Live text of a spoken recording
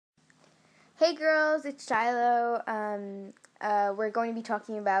Hey girls, it's Shiloh. We're going to be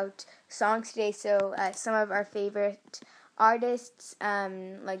talking about songs today. So some of our favorite artists,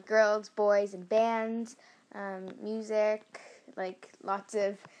 like girls, boys, and bands, music, like lots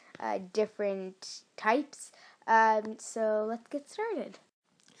of different types. So let's get started.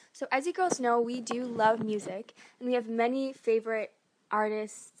 So as you girls know, we do love music, and we have many favorite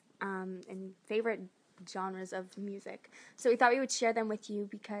artists and favorite genres of music. So we thought we would share them with you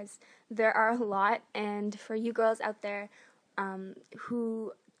because there are a lot, and for you girls out there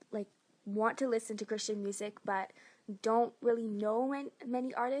who want to listen to Christian music but don't really know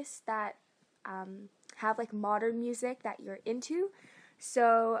many artists that have modern music that you're into.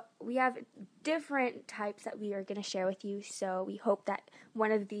 So we have different types that we are going to share with you, so we hope that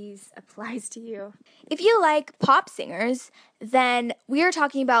one of these applies to you. If you like pop singers, then we are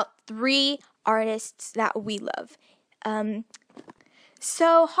talking about 3 artists that we love.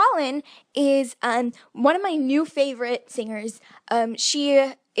 So Holland is one of my new favorite singers.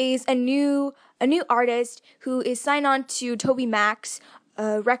 She is a new artist who is signed on to TobyMac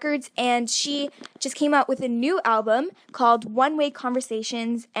Records, and she just came out with a new album called One Way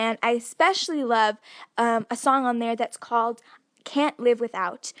Conversations, and I especially love a song on there that's called Can't Live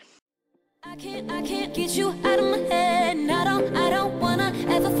Without. I can't get you out of my head, and I don't wanna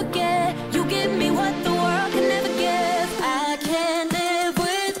ever forget. You give me what the world can never give. I can't live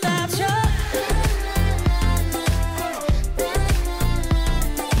without you.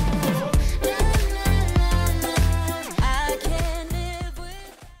 I can't live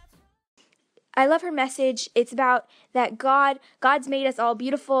without. I love her message. It's about that God's made us all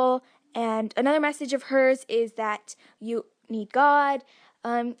beautiful, and another message of hers is that you need God.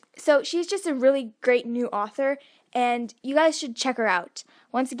 So she's just a really great new author, and you guys should check her out.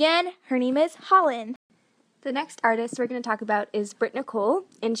 Once again, her name is Holland. The next artist we're going to talk about is Britt Nicole,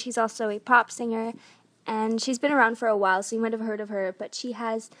 and she's also a pop singer, and she's been around for a while, so you might have heard of her, but she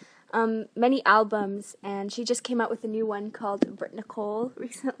has many albums, and she just came out with a new one called Britt Nicole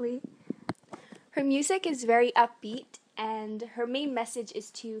recently. Her music is very upbeat, and her main message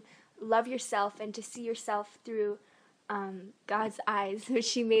is to love yourself and to see yourself through God's eyes, which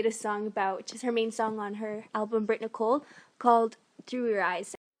she made a song about, which is her main song on her album Britt Nicole, called Through Your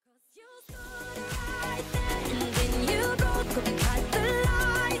Eyes.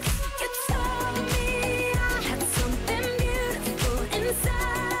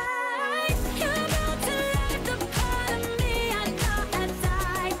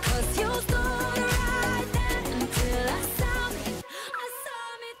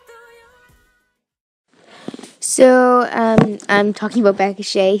 So, I'm talking about Becca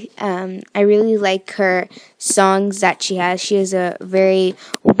Shea. I really like her songs that she has. She has a very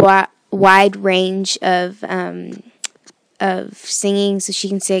wide range of singing, so she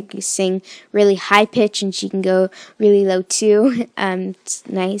can sing really high pitch and she can go really low too. It's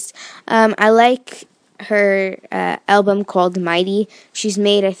nice. I like her album called Mighty. She's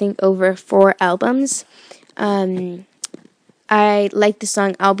made, I think, over 4 albums. I like the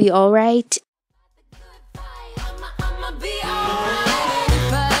song I'll Be Alright.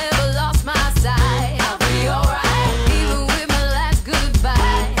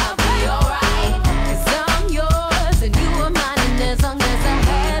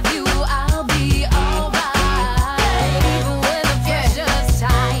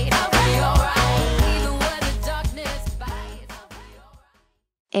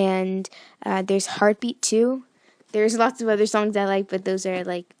 And there's Heartbeat too. There's lots of other songs I like, but those are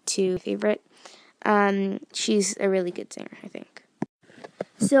 2 favorite. She's a really good singer, I think.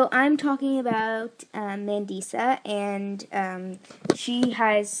 So I'm talking about Mandisa, and she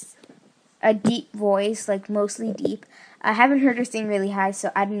has a deep voice, mostly deep. I haven't heard her sing really high,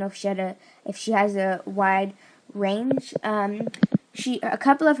 so I don't know if she has a wide range. A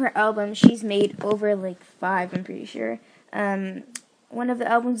couple of her albums she's made over 5, I'm pretty sure. One of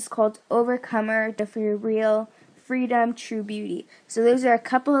the albums is called Overcomer, The For Real, Freedom, True Beauty. So those are a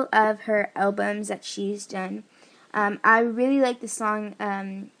couple of her albums that she's done. I really like the song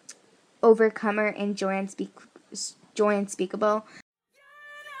Overcomer and Joy Unspeakable.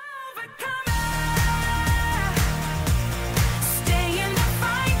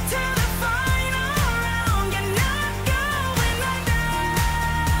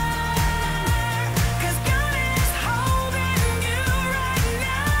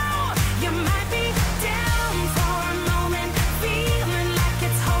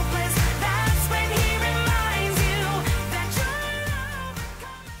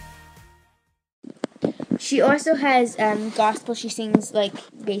 She also has gospel. She sings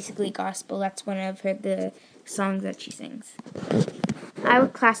basically gospel. That's one of the songs that she sings. I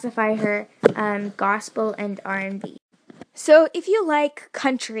would classify her gospel and R&B. So if you like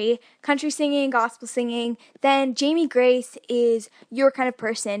country singing, gospel singing, then Jamie Grace is your kind of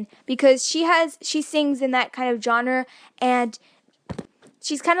person because she sings in that kind of genre, and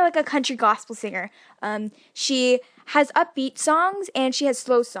she's kind of like a country gospel singer. She has upbeat songs and she has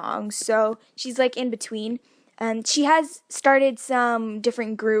slow songs, so she's like in between. She has started some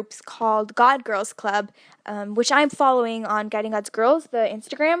different groups called God Girls Club, which I'm following on Guiding God's Girls, the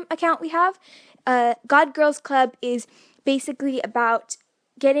Instagram account we have. God Girls Club is basically about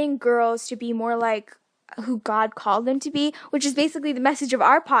getting girls to be more like who God called them to be, which is basically the message of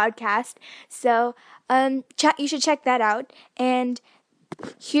our podcast. So you should check that out. And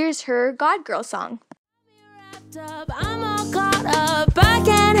here's her God Girl song. I'm all caught up, I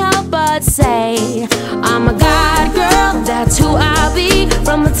can't help but say I'm a God girl, that's who I be.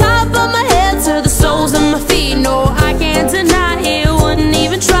 From the top of my head to the soles of my feet. No, I can't deny it, wouldn't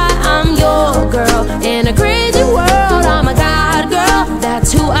even try. I'm your girl in a crazy world. I'm a God girl,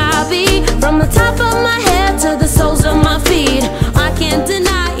 that's who I be. From the top of my head to the soles of my feet. I can't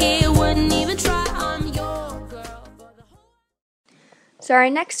deny it, wouldn't even try. I'm your girl. So our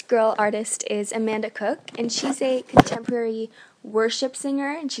next girl artist is Amanda Cook, and she's a contemporary worship singer,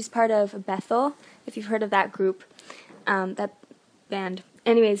 and she's part of Bethel, if you've heard of that group, that band.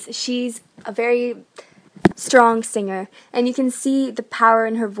 Anyways, she's a very strong singer, and you can see the power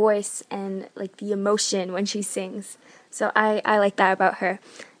in her voice and like the emotion when she sings. So I like that about her.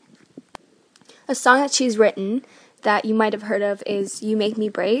 A song that she's written that you might have heard of is You Make Me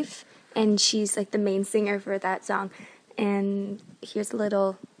Brave, and she's like the main singer for that song. And here's a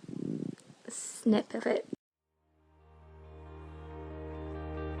little snip of it.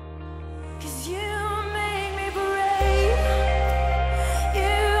 'Cause you make me brave.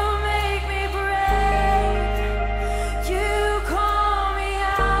 You make me brave. You call me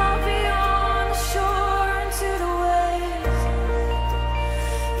out beyond the shore into the waves.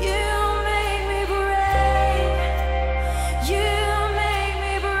 You make me brave. You make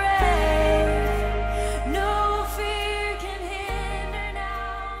me brave. No fear can hinder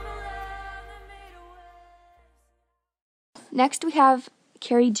now the love that made a way. Next we have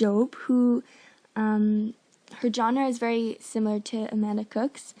Carrie Job, who her genre is very similar to Amanda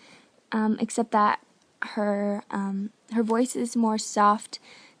Cook's, except that her voice is more soft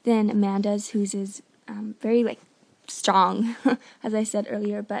than Amanda's, whose is very like strong, as I said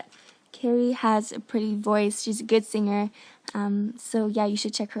earlier. But Carrie has a pretty voice. She's a good singer, so yeah, you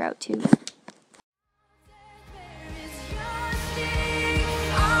should check her out too.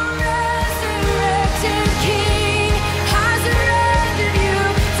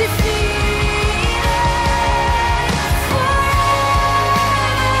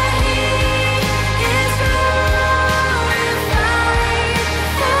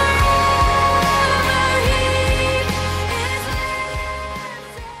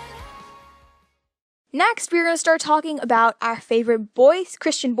 Next, we're going to start talking about our favorite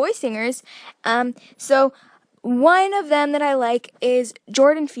Christian boy singers. So one of them that I like is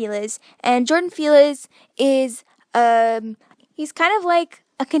Jordan Feliz, and Jordan Feliz is he's kind of like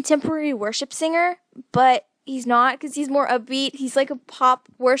a contemporary worship singer, but he's not, because he's more upbeat. He's like a pop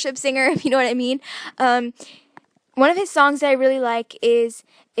worship singer, if you know what I mean. One of his songs that I really like is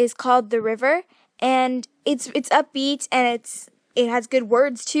called The River, and it's upbeat and it has good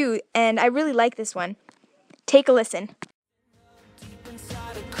words too, and I really like this one. Take a listen.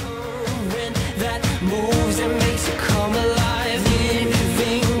 Inside a current that moves and makes it come alive.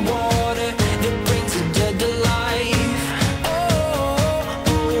 Living water that brings the dead to life. Oh,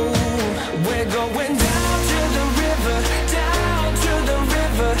 oh, we're going down to the river, down to the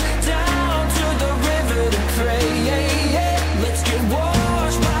river, down to the river to pray. Yeah, yeah. Let's get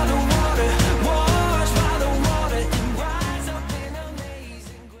washed by the water, washed by the water, and rise up in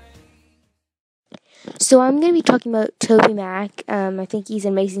amazing grace. So I'm going to be talking about Toby Mac. I think he's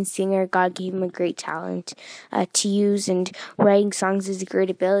an amazing singer. God gave him a great talent to use, and writing songs is a great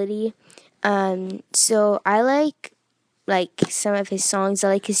ability. So I like some of his songs. I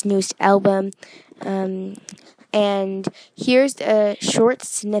like his newest album. And here's a short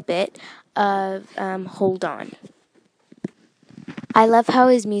snippet of Hold On. I love how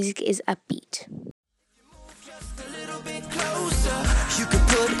his music is upbeat. Just a little bit closer. You could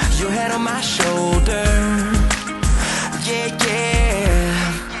put your head on my shoulder. Yeah, yeah.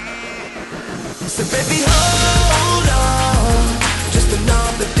 So baby, hold on. Just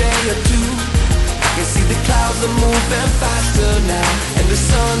another day or two. I can see the clouds are moving faster now, and the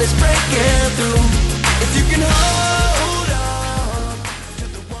sun is breaking through. If you can hold on to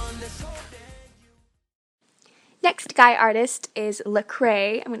the one that's holding you. Next guy artist is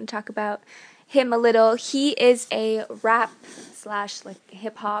Lecrae. I'm going to talk about him a little. He is a rap / like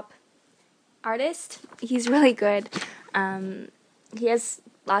hip hop artist. He's really good. He has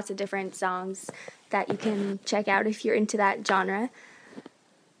lots of different songs that you can check out if you're into that genre.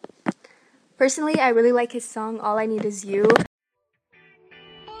 Personally, I really like his song All I Need Is You.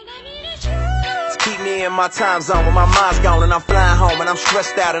 Keep me in my time zone when my mind's gone and I'm flying home and I'm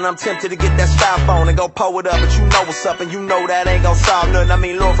stressed out and I'm tempted to get that styrofoam and go pull it up, but you know what's up and you know that ain't gonna solve nothing. I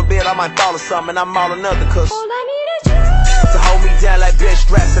mean, Lord forbid I might fall or something and I'm all or nothing, cause all I need is you to hold me down like bed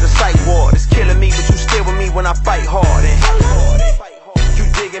straps to the psych ward. It's killing me, but you still with me when I fight hard and you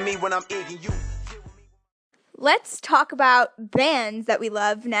digging me when I'm egging you. Let's talk about bands that we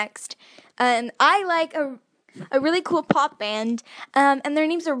love next. I like a really cool pop band, and their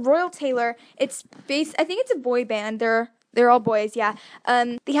names are Royal Taylor. I think it's a boy band. They're all boys, yeah.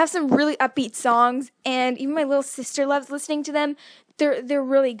 They have some really upbeat songs, and even my little sister loves listening to them. They're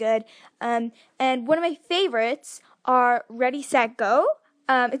really good. And one of my favorites are Ready, Set, Go.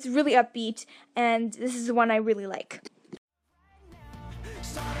 It's really upbeat, and this is the one I really like.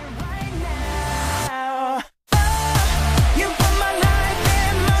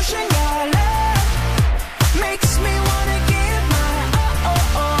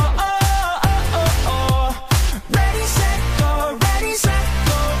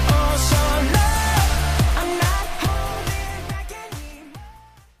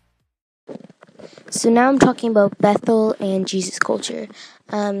 So now I'm talking about Bethel and Jesus Culture.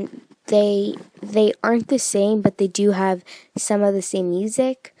 They aren't the same, but they do have some of the same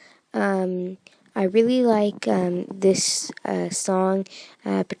music. I really like this song,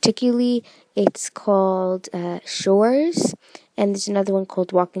 particularly. It's called Shores, and there's another one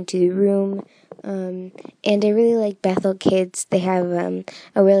called Walk Into the Room. And I really like Bethel Kids. They have a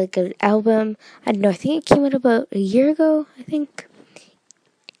really good album. I don't know, I think it came out about a year ago, I think.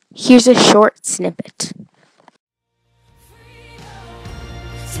 Here's a short snippet.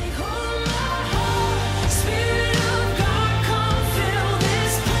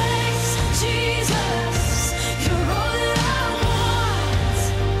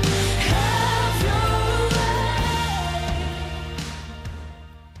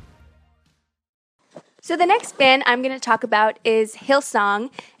 So the next band I'm going to talk about is Hillsong,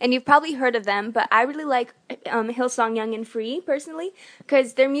 and you've probably heard of them, but I really like Hillsong Young and Free, personally,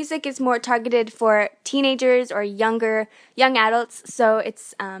 because their music is more targeted for teenagers or young adults, so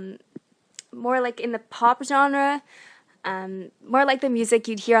it's more like in the pop genre, more like the music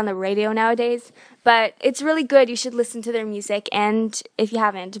you'd hear on the radio nowadays, but it's really good. You should listen to their music, and if you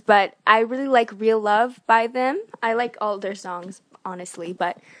haven't, but I really like Real Love by them. I like all their songs, honestly,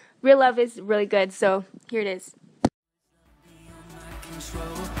 but Real Love is really good, so here it is.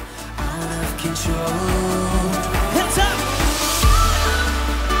 Out of control. What's up?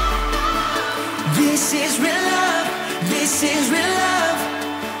 This is real love. This is real love.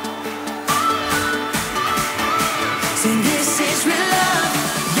 Say this is real love.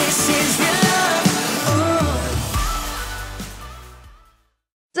 This is real love.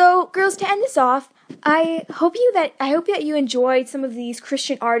 So, girls, to end this off, I hope that you enjoyed some of these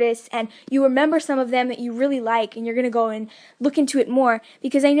Christian artists and you remember some of them that you really like, and you're going to go and look into it more,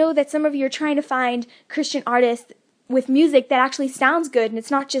 because I know that some of you are trying to find Christian artists with music that actually sounds good and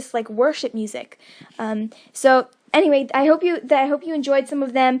it's not just like worship music. So anyway, I hope you enjoyed some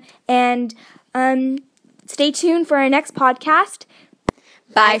of them, and stay tuned for our next podcast.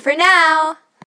 Bye for now!